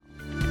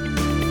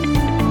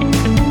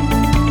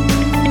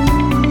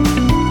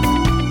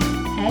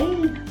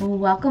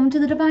Welcome to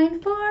the Divine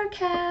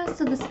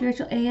Forecast of the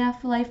Spiritual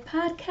AF Life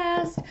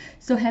Podcast.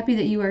 So happy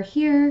that you are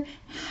here.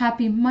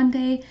 Happy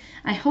Monday.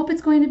 I hope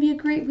it's going to be a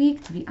great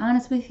week. To be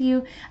honest with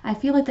you, I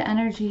feel like the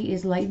energy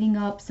is lightening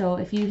up. So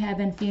if you have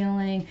been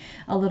feeling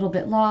a little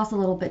bit lost, a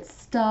little bit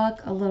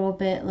stuck, a little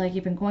bit like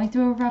you've been going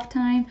through a rough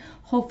time,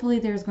 hopefully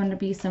there's going to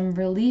be some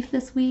relief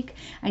this week.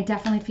 I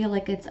definitely feel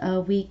like it's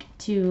a week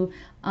to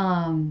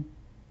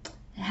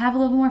have a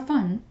little more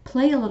fun,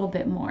 play a little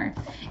bit more.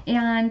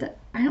 And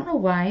I don't know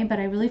why, but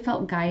I really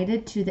felt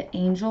guided to the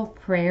Angel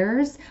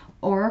Prayers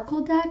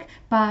Oracle deck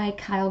by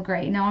Kyle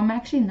Gray. Now, I'm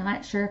actually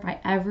not sure if I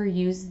ever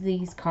used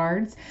these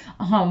cards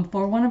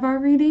for one of our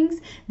readings.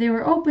 They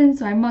were open,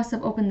 so I must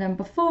have opened them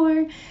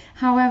before.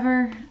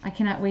 However, I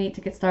cannot wait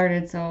to get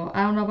started. So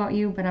I don't know about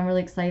you, but I'm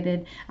really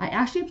excited. I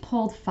actually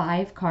pulled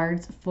 5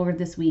 cards for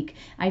this week.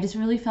 I just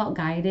really felt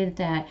guided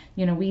that,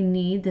 we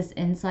need this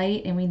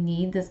insight and we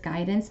need this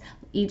guidance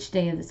each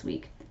day of this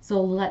week. So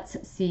let's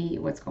see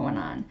what's going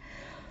on.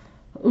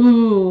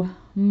 Ooh,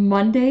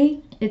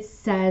 Monday, it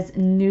says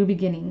new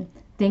beginning.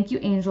 Thank you,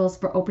 angels,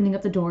 for opening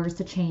up the doors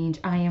to change.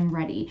 I am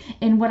ready.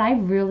 And what I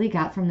really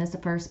got from this the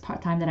first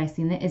time that I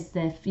seen it is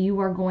that if you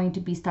are going to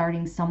be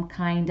starting some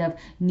kind of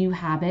new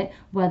habit,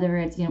 whether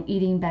it's,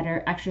 eating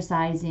better,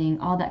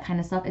 exercising, all that kind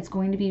of stuff, it's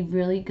going to be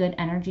really good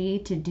energy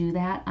to do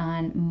that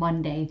on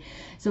Monday.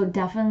 So it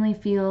definitely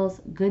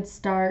feels good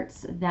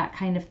starts, that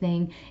kind of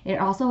thing. It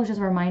also is just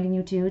reminding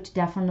you to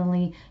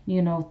definitely,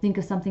 think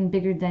of something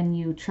bigger than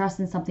you, trust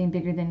in something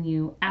bigger than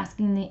you.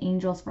 Asking the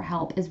angels for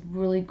help is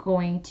really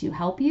going to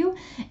help you.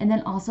 And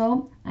then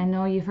also, I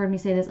know you've heard me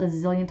say this a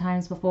zillion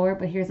times before,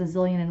 but here's a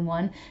zillion and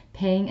one,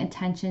 paying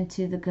attention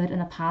to the good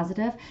and the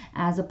positive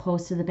as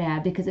opposed to the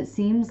bad, because it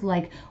seems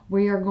like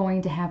we are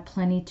going to have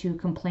plenty to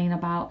complain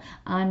about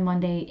on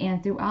Monday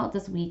and throughout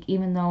this week.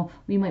 Even though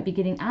we might be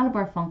getting out of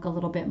our funk a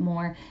little bit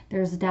more,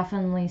 there's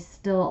definitely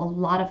still a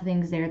lot of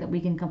things there that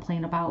we can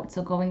complain about.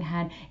 So going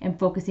ahead and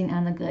focusing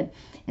on the good.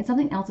 And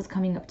something else is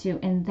coming up too,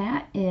 and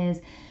that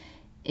is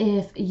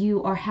if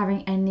you are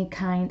having any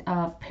kind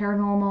of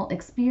paranormal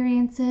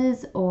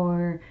experiences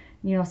or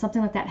something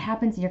like that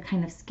happens and you're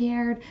kind of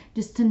scared,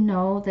 just to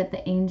know that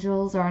the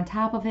angels are on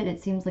top of it.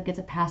 It seems like it's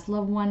a past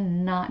loved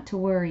one, not to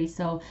worry.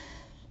 So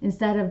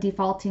instead of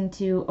defaulting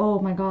to, oh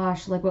my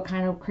gosh, like what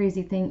kind of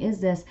crazy thing is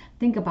this,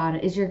 think about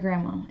it. Is your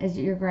grandma, is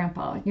your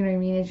grandpa, you know what I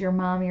mean, is your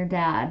mom, your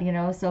dad,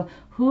 so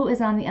who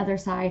is on the other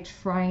side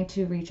trying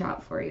to reach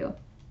out for you?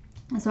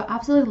 So I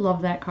absolutely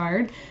love that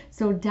card.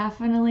 So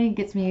definitely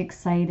gets me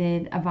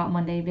excited about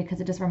Monday because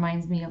it just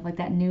reminds me of like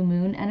that new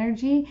moon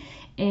energy,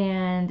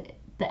 and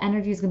the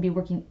energy is going to be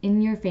working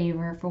in your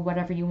favor for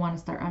whatever you want to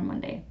start on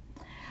Monday.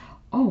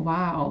 Oh,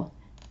 wow.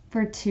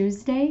 For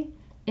Tuesday,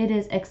 it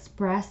is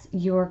express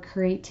your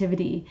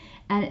creativity.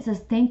 And it says,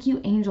 thank you,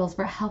 angels,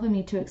 for helping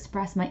me to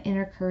express my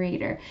inner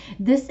creator.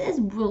 This is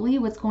really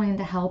what's going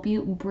to help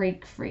you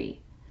break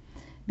free,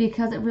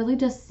 because it really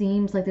just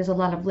seems like there's a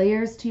lot of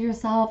layers to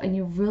yourself and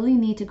you really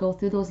need to go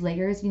through those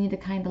layers. You need to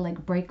kind of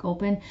like break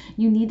open.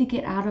 You need to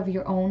get out of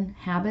your own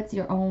habits,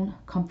 your own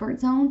comfort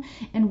zone.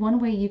 And one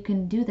way you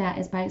can do that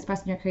is by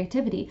expressing your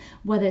creativity,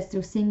 whether it's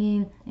through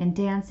singing and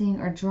dancing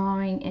or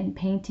drawing and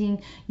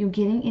painting. You're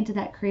getting into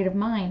that creative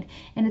mind,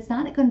 and it's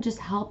not going to just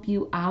help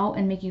you out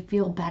and make you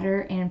feel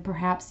better and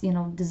perhaps,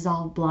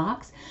 dissolve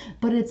blocks,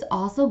 but it's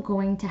also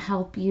going to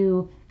help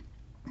you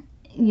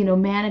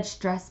manage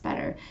stress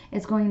better.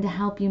 It's going to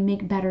help you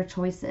make better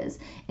choices.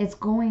 It's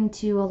going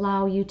to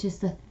allow you to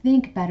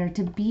think better,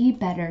 to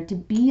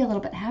be a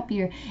little bit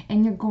happier,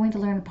 and you're going to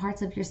learn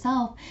parts of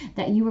yourself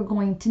that you are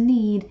going to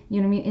need,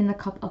 in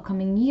the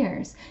upcoming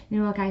years.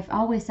 Like I've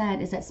always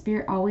said, is that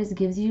spirit always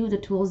gives you the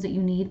tools that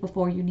you need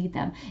before you need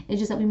them. It's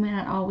just that we might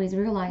not always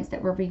realize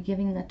that we're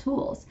giving the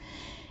tools.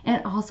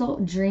 And also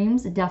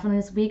dreams, definitely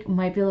this week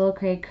might be a little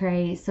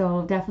cray-cray.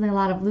 So definitely a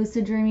lot of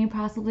lucid dreaming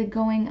possibly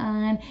going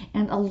on,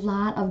 and a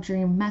lot of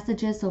dream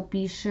messages. So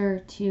be sure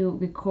to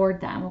record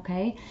them,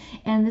 okay?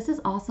 And this is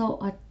also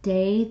a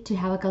day to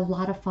have like a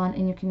lot of fun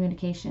in your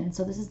communication.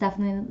 So this is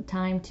definitely the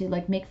time to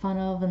like make fun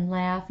of and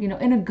laugh,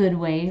 in a good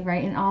way,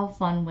 right? In all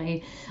fun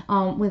way,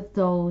 with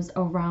those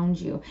around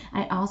you.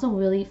 I also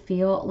really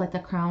feel like the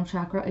crown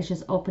chakra is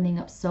just opening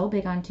up so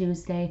big on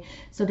Tuesday.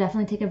 So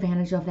definitely take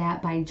advantage of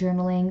that by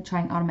journaling,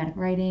 trying automatic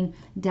writing.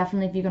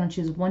 Definitely, if you're going to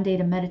choose one day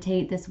to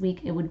meditate this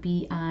week, it would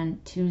be on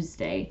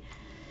Tuesday.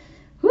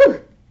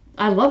 Whew!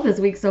 I love this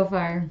week so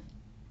far.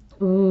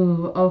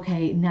 Ooh,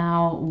 okay,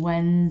 now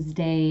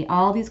Wednesday.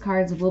 All these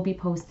cards will be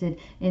posted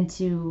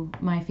into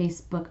my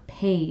Facebook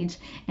page,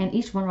 and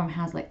each one of them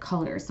has like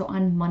colors. So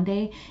on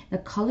Monday, the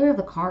color of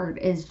the card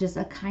is just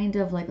a kind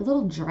of like a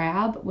little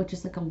drab, which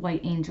is like a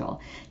white angel.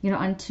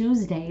 On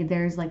Tuesday,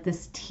 there's like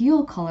this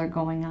teal color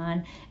going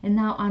on, and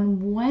now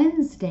on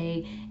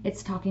Wednesday,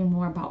 it's talking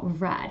more about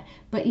red.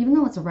 But even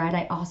though it's red,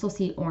 I also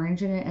see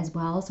orange in it as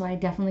well. So I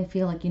definitely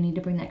feel like you need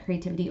to bring that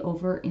creativity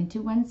over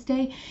into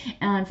Wednesday.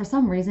 And for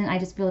some reason, I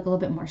just feel like a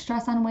little bit more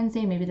stress on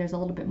Wednesday. Maybe there's a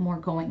little bit more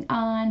going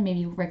on. Maybe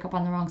you wake up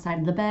on the wrong side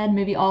of the bed.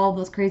 Maybe all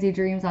those crazy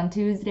dreams on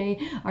Tuesday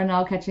are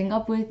now catching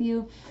up with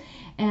you.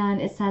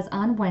 And it says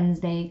on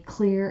Wednesday,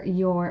 clear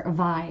your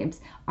vibes,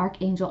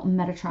 Archangel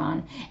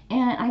Metatron.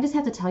 And I just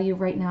have to tell you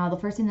right now, the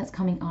first thing that's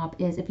coming up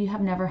is if you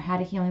have never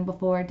had a healing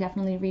before,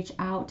 definitely reach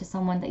out to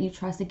someone that you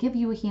trust to give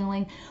you a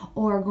healing,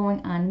 or going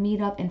on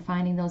Meetup and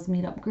finding those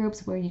Meetup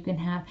groups where you can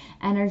have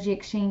energy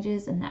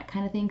exchanges and that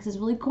kind of thing, because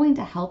it's really going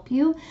to help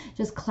you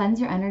just cleanse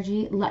your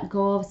energy, let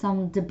go of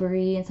some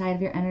debris inside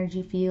of your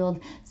energy field,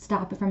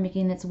 stop it from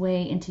making its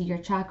way into your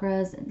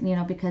chakras,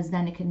 because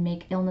then it can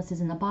make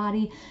illnesses in the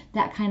body,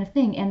 that kind of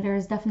thing. And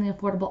there's definitely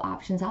affordable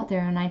options out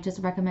there, and I just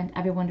recommend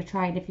everyone to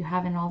try it if you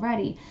haven't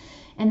already.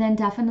 And then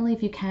definitely,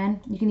 if you can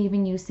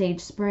even use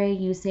sage spray,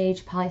 use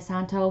sage, Palo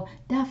Santo.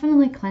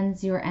 Definitely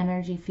cleanse your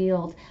energy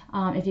field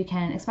if you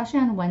can, especially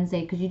on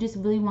Wednesday, because you just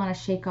really want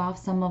to shake off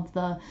some of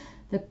the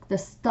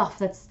stuff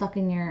that's stuck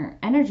in your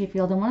energy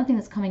field. And one of the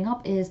things that's coming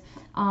up is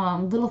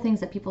little things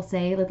that people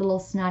say, like little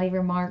snotty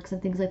remarks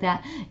and things like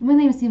that. It might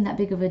even seem that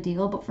big of a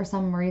deal, but for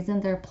some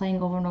reason they're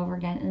playing over and over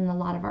again in a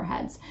lot of our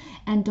heads.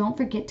 And don't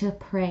forget to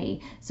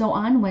pray. So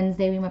on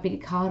Wednesday, we might be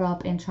caught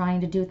up in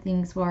trying to do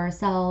things for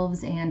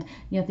ourselves and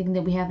thinking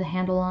that we have the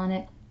handle on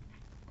it.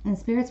 And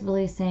Spirit's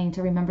really saying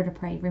to remember to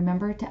pray,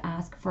 remember to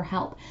ask for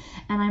help.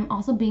 And I'm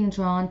also being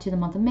drawn to the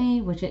month of May,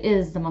 which it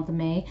is the month of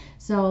May.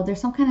 So there's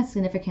some kind of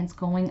significance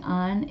going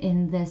on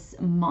in this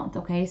month,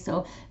 okay?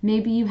 So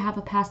maybe you have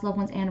a past loved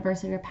one's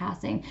anniversary or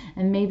passing,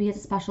 and maybe it's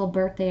a special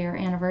birthday or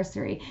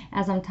anniversary.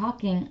 As I'm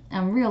talking,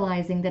 I'm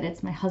realizing that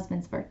it's my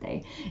husband's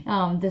birthday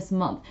this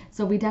month.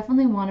 So we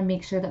definitely want to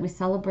make sure that we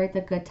celebrate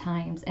the good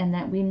times and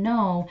that we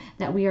know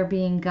that we are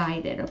being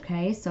guided,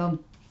 okay? So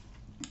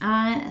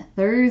on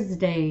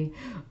Thursday,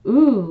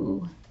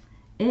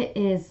 it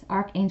is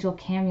Archangel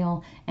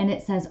Chamuel, and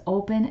it says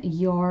open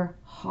your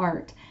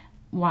heart.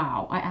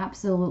 Wow, I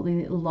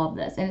absolutely love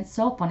this. And it's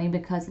so funny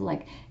because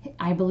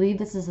I believe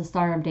this is the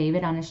Star of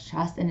David on his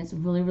chest, and it's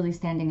really, really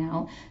standing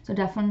out. So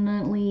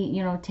definitely,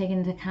 take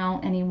into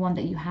account anyone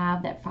that you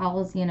have that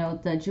follows,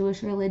 the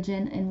Jewish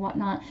religion and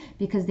whatnot,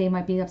 because they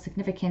might be of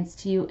significance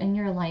to you in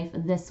your life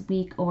this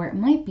week, or it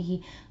might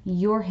be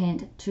your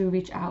hint to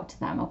reach out to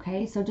them,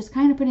 okay? So just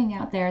kind of putting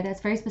out there,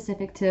 that's very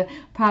specific to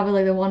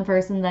probably the one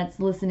person that's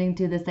listening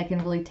to this that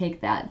can really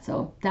take that.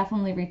 So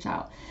definitely reach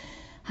out.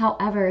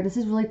 However, this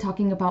is really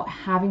talking about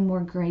having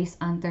more grace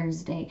on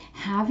Thursday,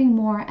 having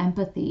more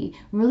empathy,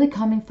 really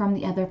coming from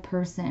the other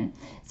person.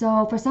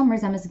 So for some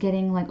reason, I'm just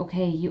getting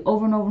okay, you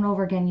over and over and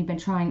over again, you've been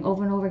trying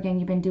over and over again,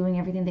 you've been doing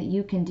everything that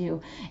you can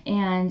do.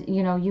 And,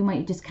 you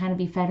might just kind of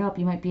be fed up.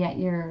 You might be at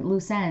your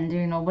loose end,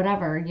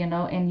 whatever,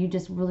 and you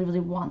just really, really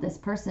want this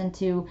person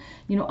to,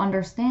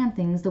 understand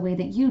things the way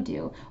that you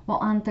do. Well,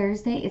 on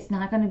Thursday, it's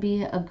not going to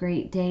be a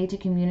great day to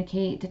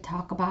communicate, to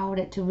talk about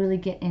it, to really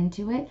get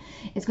into it.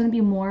 It's going to be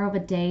more of a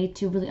day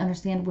to really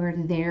understand where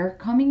they're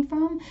coming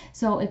from.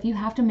 So if you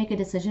have to make a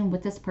decision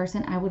with this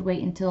person, I would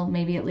wait until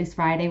maybe at least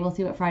Friday. We'll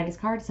see what Friday's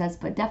card says,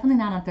 but definitely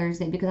not on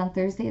Thursday, because on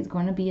Thursday it's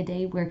going to be a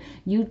day where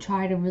you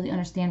try to really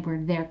understand where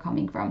they're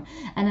coming from.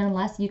 And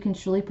unless you can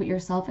truly put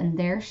yourself in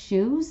their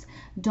shoes,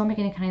 don't make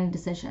any kind of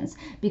decisions,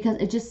 because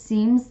it just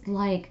seems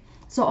like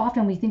so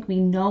often we think we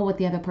know what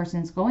the other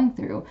person is going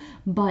through,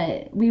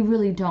 but we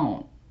really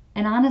don't.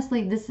 And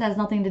honestly, this has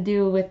nothing to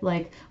do with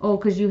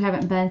because you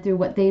haven't been through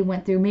what they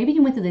went through. Maybe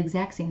you went through the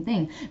exact same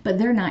thing, but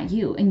they're not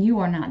you and you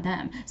are not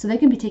them. So they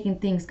can be taking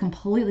things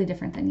completely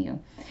different than you.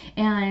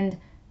 And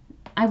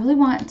I really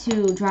want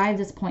to drive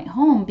this point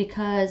home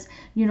because,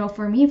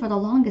 for me, for the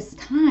longest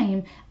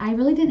time, I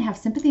really didn't have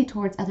sympathy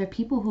towards other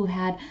people who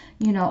had,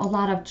 a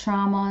lot of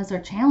traumas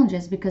or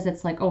challenges, because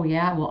it's oh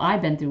yeah, well,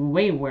 I've been through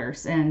way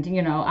worse and,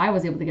 I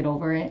was able to get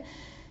over it.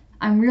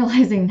 I'm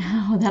realizing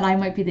now that I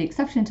might be the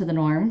exception to the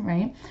norm,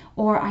 right?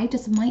 Or I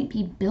just might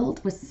be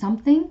built with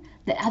something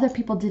that other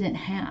people didn't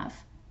have.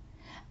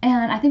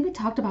 And I think we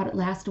talked about it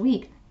last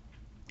week.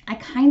 I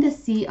kind of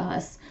see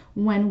us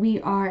when we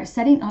are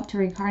setting up to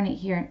reincarnate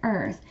here on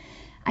Earth.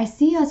 I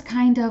see us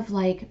kind of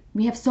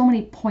we have so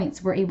many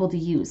points we're able to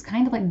use,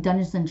 kind of like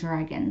Dungeons and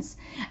Dragons.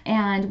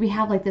 And we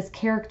have this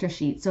character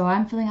sheet. So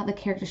I'm filling out the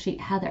character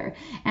sheet, Heather.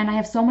 And I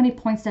have so many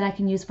points that I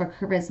can use for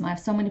charisma. I have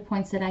so many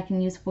points that I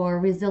can use for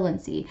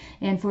resiliency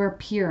and for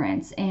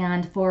appearance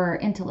and for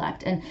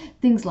intellect and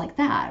things like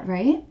that,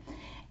 right?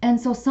 And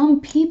so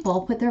some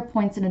people put their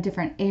points in a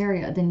different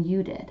area than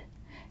you did.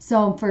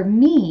 So for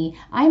me,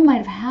 I might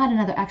have had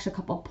another extra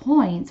couple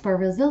points for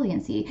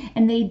resiliency,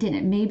 and they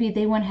didn't. Maybe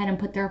they went ahead and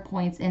put their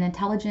points in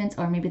intelligence,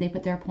 or maybe they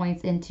put their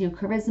points into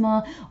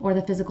charisma or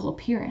the physical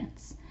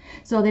appearance.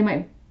 So they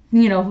might,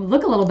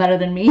 look a little better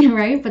than me,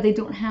 right? But they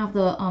don't have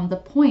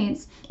the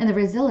points and the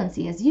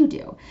resiliency as you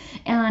do.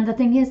 And the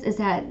thing is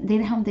that they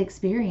don't have the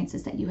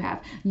experiences that you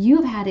have.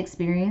 You've had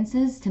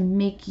experiences to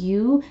make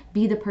you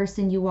be the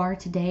person you are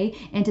today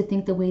and to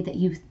think the way that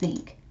you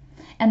think.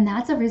 And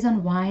that's a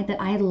reason why that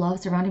I love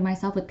surrounding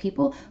myself with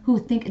people who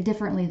think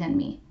differently than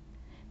me.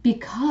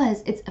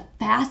 Because it's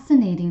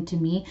fascinating to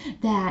me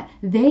that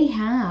they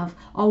have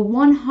a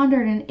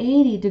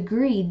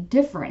 180-degree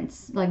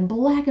difference,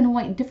 black and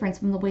white difference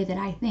from the way that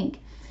I think.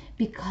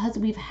 because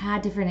we've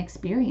had different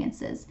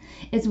experiences.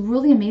 It's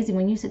really amazing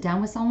when you sit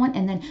down with someone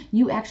and then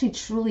you actually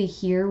truly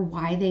hear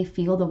why they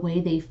feel the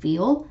way they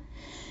feel.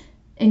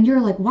 And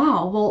you're like,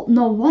 wow, well,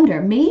 no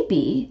wonder.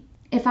 Maybe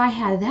if I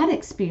had that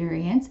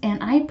experience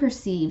and I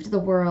perceived the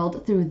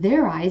world through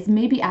their eyes,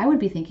 maybe I would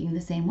be thinking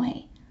the same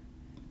way.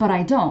 But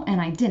I don't,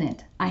 and I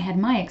didn't. I had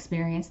my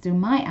experience through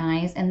my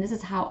eyes, and this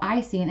is how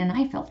I see it, and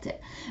I felt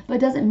it. But it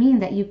doesn't mean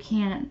that you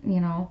can't,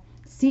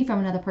 see from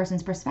another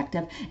person's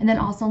perspective. And then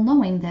also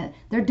knowing that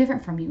they're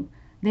different from you.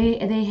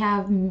 They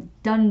have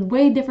done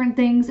way different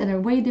things, and they're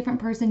a way different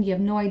person. You have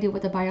no idea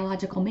what the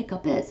biological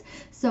makeup is.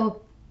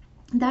 So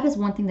that is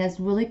one thing that's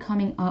really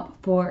coming up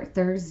for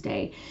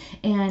Thursday.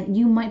 And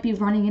you might be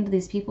running into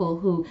these people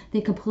who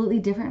they're completely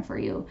different for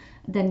you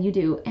than you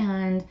do.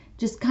 And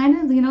just kind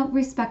of,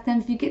 respect them.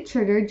 If you get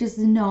triggered, just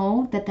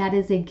know that that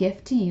is a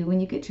gift to you when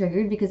you get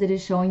triggered, because it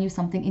is showing you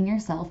something in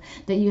yourself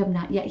that you have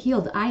not yet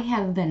healed. I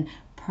have been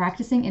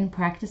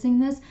practicing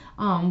this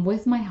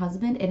with my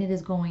husband, and it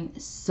is going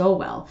so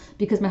well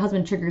because my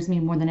husband triggers me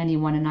more than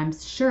anyone, and I'm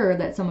sure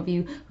that some of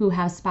you who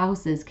have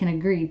spouses can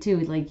agree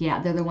too. Like,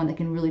 yeah, they're the one that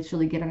can really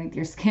truly get underneath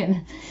your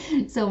skin.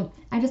 So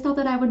I just thought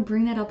that I would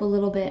bring that up a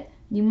little bit.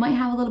 You might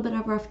have a little bit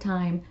of a rough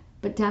time,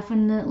 but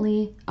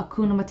definitely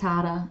Hakuna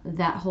Matata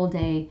that whole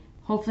day.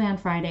 Hopefully on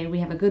Friday we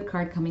have a good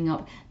card coming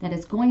up that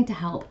is going to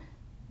help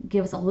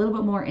give us a little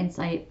bit more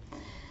insight.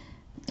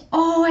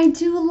 Oh, I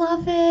do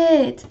love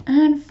it.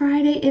 On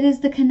Friday, it is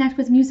the Connect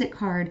with Music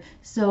card.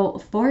 So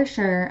for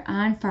sure,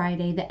 on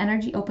Friday, the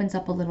energy opens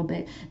up a little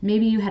bit.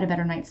 Maybe you had a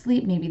better night's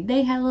sleep. Maybe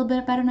they had a little bit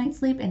of better night's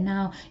sleep. And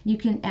now you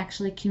can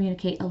actually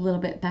communicate a little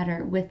bit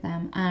better with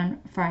them on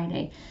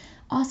Friday.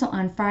 Also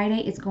on Friday,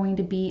 it's going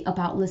to be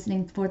about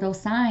listening for those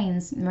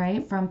signs,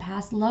 right, from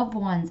past loved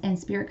ones and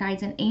spirit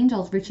guides and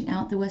angels reaching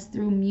out to us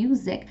through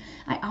music.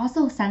 I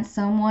also sense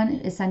someone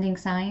is sending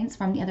signs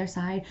from the other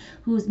side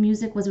whose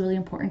music was really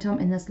important to them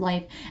in this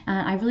life.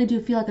 I really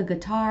do feel like a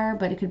guitar,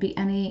 but it could be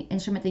any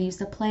instrument they used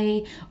to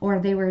play, or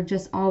they were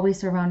just always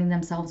surrounding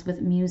themselves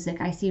with music.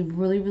 I see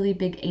really, really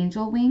big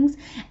angel wings,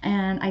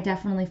 and I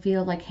definitely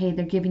feel like, hey,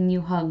 they're giving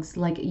you hugs,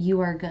 like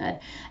you are good.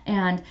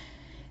 And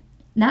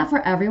not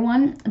for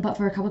everyone, but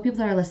for a couple of people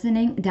that are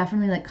listening,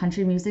 definitely like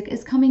country music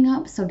is coming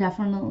up. So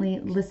definitely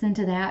listen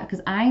to that,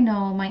 because I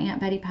know my Aunt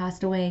Betty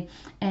passed away,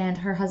 and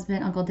her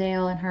husband, Uncle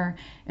Dale, and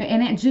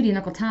Aunt Judy and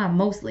Uncle Tom,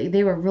 mostly,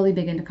 they were really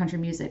big into country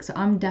music. So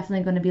I'm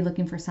definitely going to be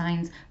looking for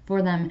signs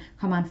for them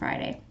come on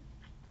Friday.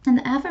 And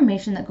the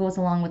affirmation that goes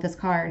along with this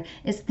card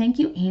is, thank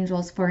you,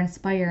 angels, for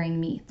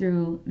inspiring me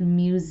through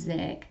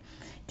music.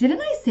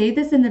 Didn't I say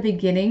this in the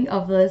beginning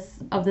of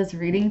this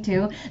reading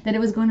too? That it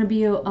was going to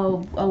be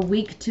a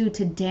week to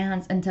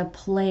dance and to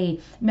play.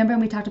 Remember when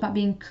we talked about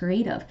being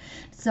creative?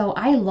 So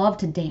I love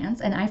to dance,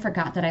 and I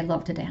forgot that I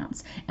love to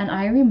dance. And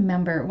I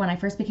remember when I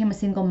first became a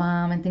single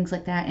mom and things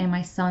like that, and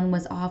my son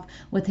was off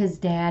with his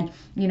dad,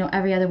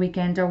 every other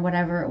weekend or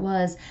whatever it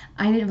was,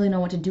 I didn't really know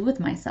what to do with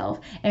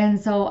myself. And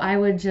so I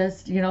would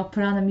just,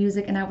 put on the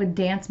music, and I would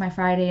dance my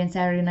Friday and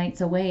Saturday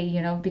nights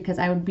away, because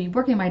I would be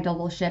working my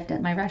double shift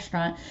at my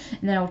restaurant,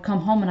 and then I would come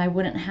home and I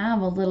wouldn't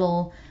have a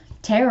little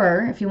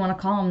terror, if you want to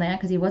call him that,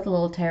 because he was a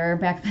little terror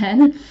back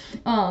then,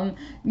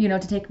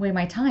 to take away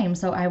my time.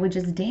 So I would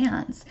just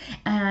dance.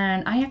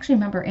 And I actually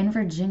remember in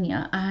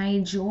Virginia,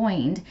 I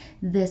joined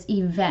this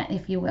event,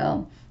 if you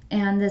will.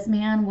 And this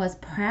man was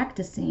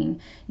practicing,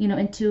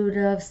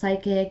 intuitive,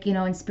 psychic,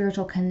 and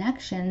spiritual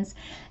connections.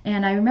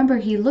 And I remember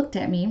he looked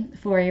at me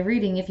for a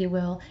reading, if you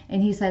will,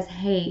 and he says,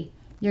 hey,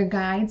 your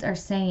guides are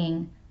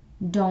saying,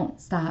 don't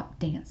stop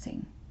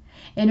dancing.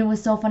 And it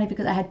was so funny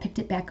because I had picked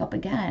it back up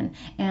again.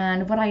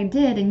 And what I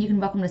did, and you can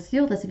welcome to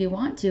steal this if you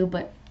want to,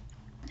 but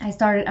I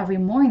started every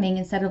morning,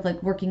 instead of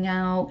like working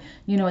out,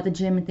 at the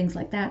gym and things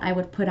like that, I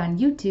would put on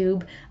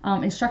YouTube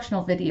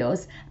instructional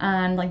videos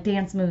on like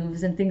dance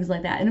moves and things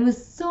like that. And it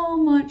was so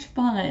much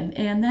fun.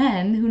 And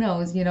then who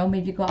knows, maybe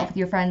you go out with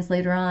your friends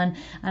later on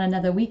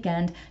another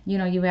weekend,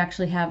 you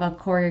actually have a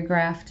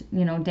choreographed,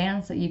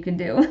 dance that you can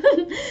do.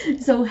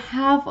 So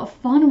have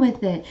fun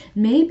with it.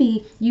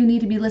 Maybe you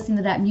need to be listening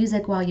to that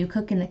music while you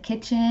cook in the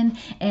kitchen,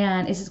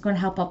 and it's just going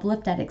to help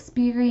uplift that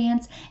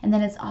experience. And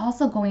then it's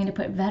also going to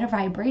put better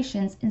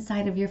vibrations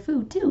inside of your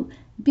food too,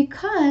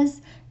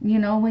 because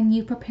when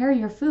you prepare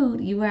your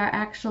food, you are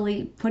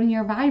actually putting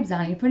your vibes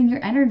on it, you're putting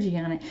your energy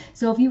on it.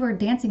 So if you are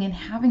dancing and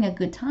having a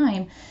good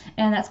time,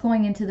 and that's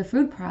going into the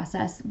food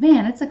process,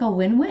 man, it's like a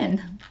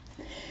win-win.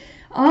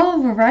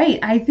 All right,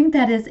 I think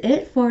that is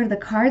it for the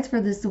cards for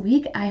this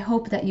week. I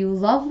hope that you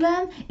love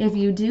them. If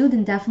you do,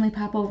 then definitely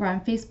pop over on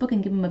Facebook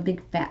and give them a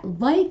big fat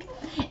like.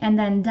 And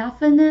then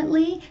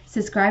definitely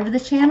subscribe to the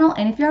channel.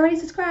 And if you're already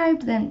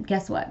subscribed, then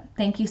guess what?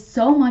 Thank you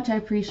so much. I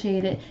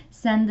appreciate it.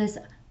 Send this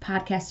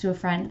podcast to a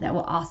friend that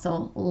will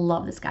also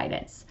love this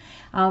guidance.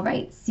 All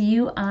right, see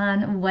you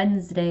on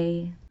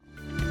Wednesday.